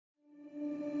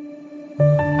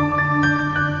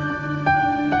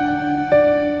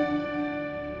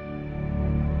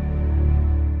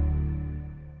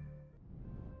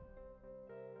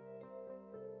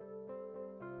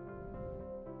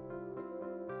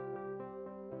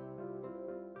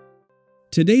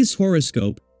Today's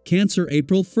horoscope, Cancer,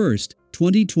 April 1st,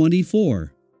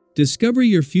 2024. Discover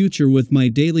your future with my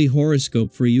daily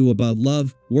horoscope for you about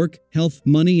love, work, health,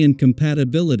 money, and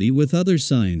compatibility with other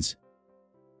signs.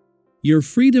 Your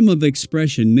freedom of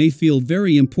expression may feel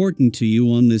very important to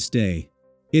you on this day.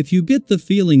 If you get the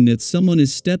feeling that someone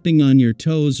is stepping on your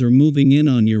toes or moving in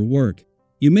on your work,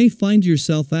 you may find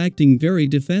yourself acting very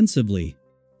defensively.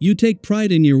 You take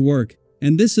pride in your work,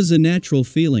 and this is a natural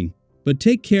feeling, but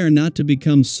take care not to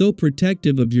become so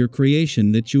protective of your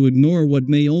creation that you ignore what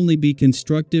may only be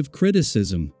constructive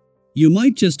criticism. You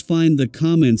might just find the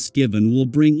comments given will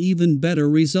bring even better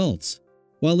results.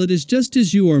 While it is just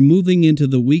as you are moving into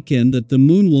the weekend that the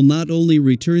moon will not only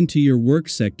return to your work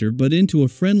sector but into a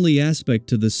friendly aspect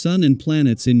to the sun and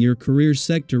planets in your career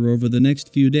sector over the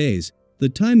next few days, the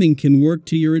timing can work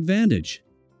to your advantage.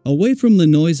 Away from the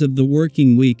noise of the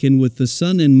working week and with the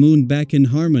sun and moon back in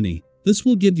harmony, this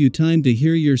will give you time to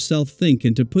hear yourself think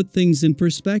and to put things in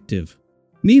perspective.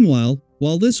 Meanwhile,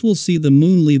 while this will see the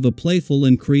moon leave a playful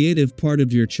and creative part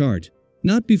of your chart,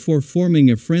 not before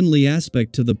forming a friendly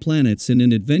aspect to the planets in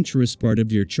an adventurous part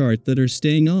of your chart that are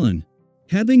staying on.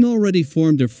 Having already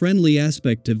formed a friendly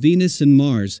aspect to Venus and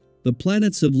Mars, the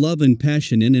planets of love and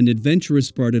passion in an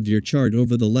adventurous part of your chart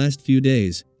over the last few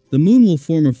days, the moon will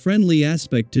form a friendly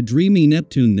aspect to dreamy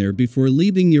Neptune there before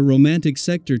leaving your romantic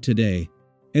sector today.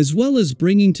 As well as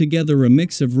bringing together a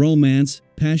mix of romance,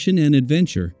 passion, and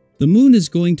adventure, the moon is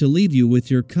going to leave you with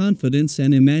your confidence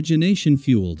and imagination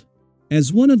fueled.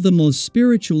 As one of the most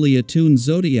spiritually attuned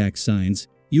zodiac signs,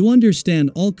 you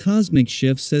understand all cosmic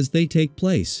shifts as they take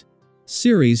place.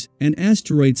 Ceres, an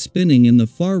asteroid spinning in the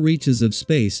far reaches of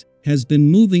space, has been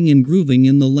moving and grooving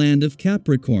in the land of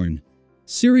Capricorn.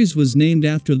 Ceres was named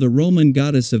after the Roman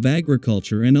goddess of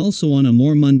agriculture and also on a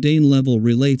more mundane level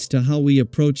relates to how we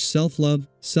approach self-love,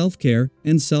 self-care,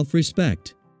 and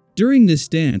self-respect. During this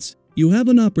dance, you have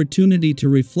an opportunity to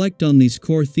reflect on these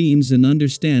core themes and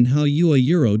understand how you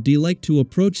like to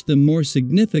approach them more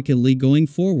significantly going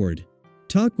forward.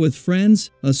 Talk with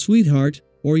friends, a sweetheart,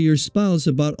 or your spouse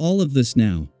about all of this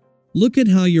now. Look at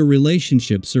how your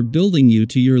relationships are building you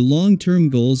to your long-term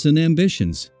goals and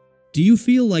ambitions. Do you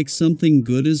feel like something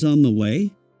good is on the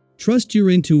way? Trust your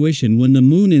intuition when the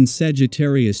moon in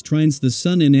Sagittarius trines the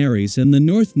sun in Aries and the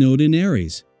North Node in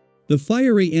Aries. The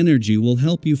fiery energy will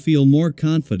help you feel more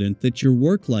confident that your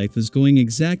work life is going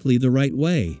exactly the right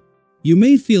way. You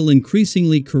may feel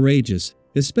increasingly courageous,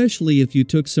 especially if you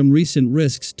took some recent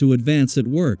risks to advance at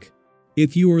work.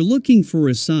 If you are looking for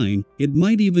a sign, it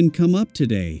might even come up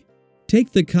today.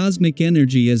 Take the cosmic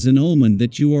energy as an omen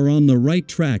that you are on the right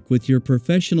track with your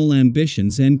professional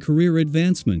ambitions and career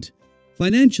advancement.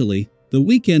 Financially, the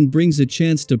weekend brings a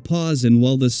chance to pause, and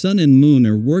while the sun and moon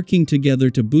are working together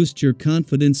to boost your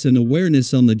confidence and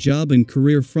awareness on the job and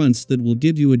career fronts that will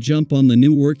give you a jump on the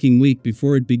new working week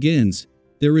before it begins,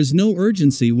 there is no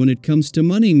urgency when it comes to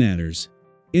money matters.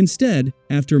 Instead,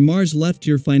 after Mars left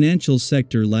your financial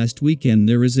sector last weekend,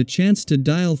 there is a chance to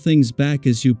dial things back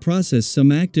as you process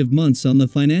some active months on the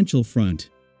financial front.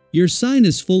 Your sign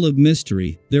is full of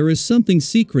mystery. There is something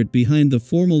secret behind the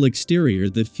formal exterior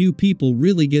that few people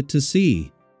really get to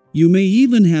see. You may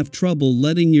even have trouble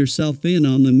letting yourself in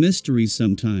on the mystery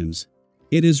sometimes.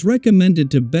 It is recommended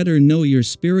to better know your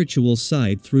spiritual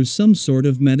side through some sort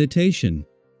of meditation.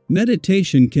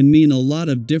 Meditation can mean a lot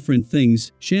of different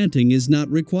things. Chanting is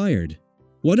not required.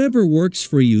 Whatever works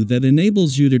for you that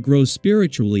enables you to grow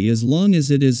spiritually, as long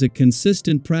as it is a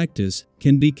consistent practice,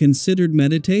 can be considered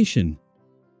meditation.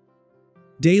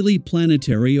 Daily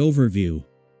Planetary Overview.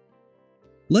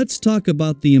 Let's talk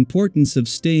about the importance of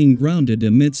staying grounded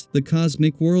amidst the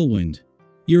cosmic whirlwind.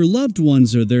 Your loved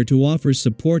ones are there to offer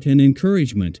support and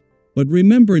encouragement, but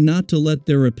remember not to let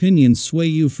their opinions sway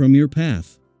you from your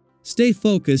path. Stay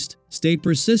focused, stay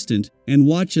persistent, and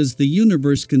watch as the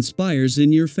universe conspires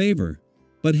in your favor.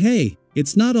 But hey,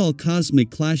 it's not all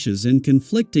cosmic clashes and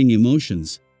conflicting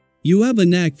emotions. You have a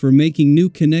knack for making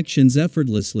new connections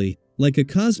effortlessly, like a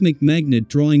cosmic magnet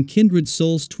drawing kindred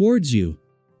souls towards you.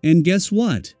 And guess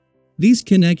what? These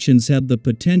connections have the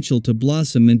potential to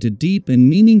blossom into deep and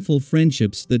meaningful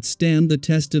friendships that stand the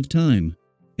test of time.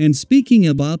 And speaking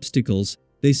of obstacles,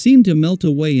 they seem to melt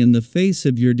away in the face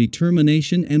of your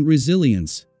determination and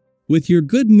resilience. With your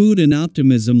good mood and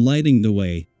optimism lighting the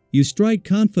way, you stride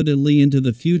confidently into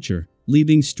the future,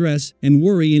 leaving stress and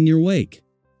worry in your wake.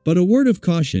 But a word of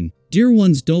caution, dear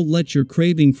ones, don't let your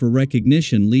craving for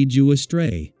recognition lead you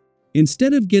astray.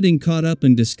 Instead of getting caught up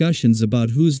in discussions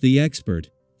about who's the expert,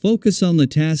 focus on the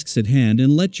tasks at hand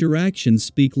and let your actions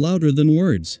speak louder than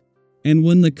words. And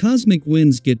when the cosmic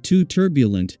winds get too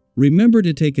turbulent, remember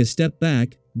to take a step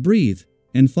back, breathe,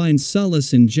 and find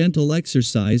solace in gentle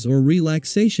exercise or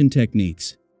relaxation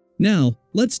techniques. Now,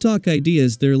 let's talk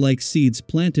ideas. They're like seeds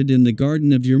planted in the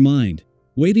garden of your mind,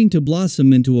 waiting to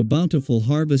blossom into a bountiful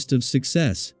harvest of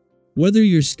success. Whether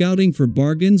you're scouting for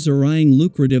bargains or eyeing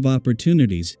lucrative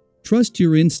opportunities, trust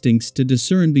your instincts to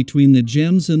discern between the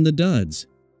gems and the duds.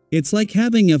 It's like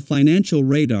having a financial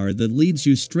radar that leads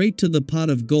you straight to the pot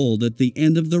of gold at the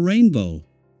end of the rainbow.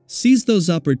 Seize those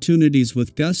opportunities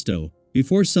with gusto,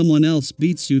 before someone else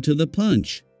beats you to the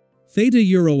punch. Theta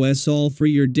Euro all for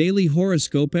your daily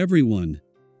horoscope, everyone.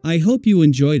 I hope you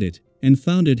enjoyed it, and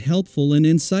found it helpful and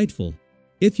insightful.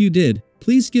 If you did,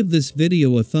 please give this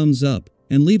video a thumbs up,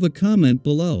 and leave a comment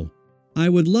below. I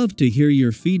would love to hear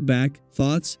your feedback,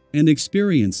 thoughts, and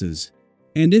experiences.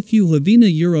 And if you have a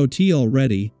Euro T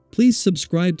already, please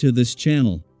subscribe to this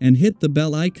channel, and hit the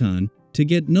bell icon, to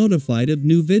get notified of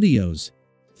new videos.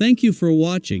 Thank you for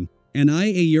watching, and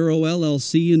I'll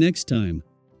see you next time.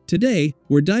 Today,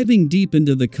 we're diving deep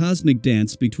into the cosmic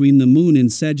dance between the Moon in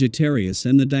Sagittarius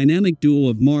and the dynamic duo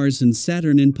of Mars and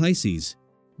Saturn in Pisces.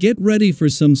 Get ready for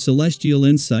some celestial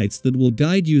insights that will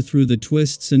guide you through the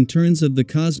twists and turns of the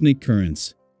cosmic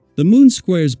currents. The Moon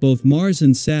squares both Mars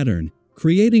and Saturn,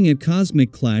 creating a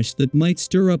cosmic clash that might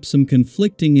stir up some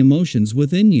conflicting emotions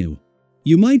within you.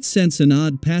 You might sense an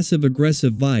odd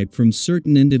passive-aggressive vibe from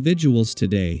certain individuals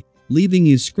today, leaving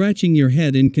you scratching your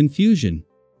head in confusion.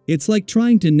 It's like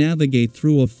trying to navigate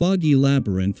through a foggy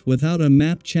labyrinth without a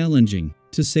map, challenging,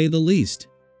 to say the least.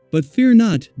 But fear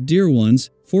not, dear ones,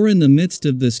 for in the midst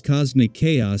of this cosmic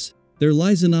chaos, there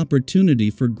lies an opportunity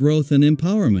for growth and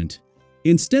empowerment.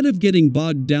 Instead of getting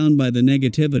bogged down by the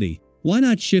negativity, why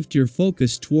not shift your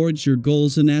focus towards your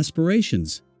goals and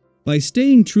aspirations? By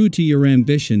staying true to your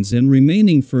ambitions and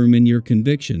remaining firm in your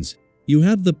convictions, you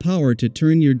have the power to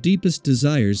turn your deepest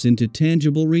desires into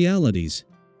tangible realities.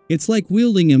 It's like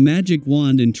wielding a magic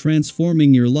wand and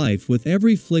transforming your life with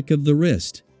every flick of the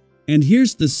wrist. And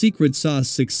here's the secret sauce: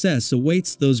 success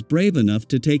awaits those brave enough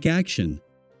to take action.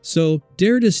 So,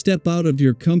 dare to step out of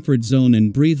your comfort zone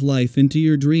and breathe life into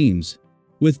your dreams.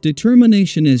 With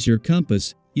determination as your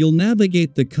compass, you'll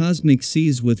navigate the cosmic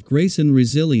seas with grace and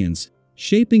resilience,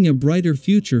 shaping a brighter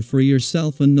future for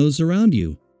yourself and those around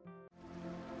you.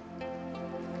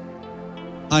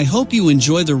 I hope you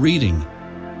enjoy the reading.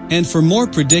 And for more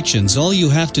predictions, all you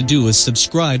have to do is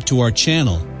subscribe to our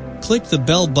channel, click the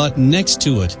bell button next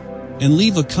to it, and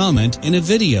leave a comment in a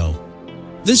video.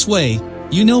 This way,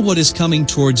 you know what is coming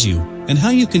towards you, and how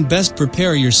you can best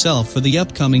prepare yourself for the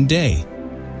upcoming day.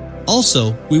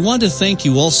 Also, we want to thank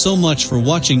you all so much for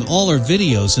watching all our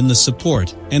videos and the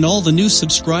support, and all the new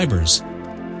subscribers.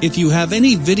 If you have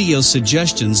any video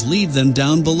suggestions, leave them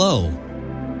down below.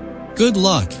 Good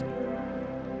luck!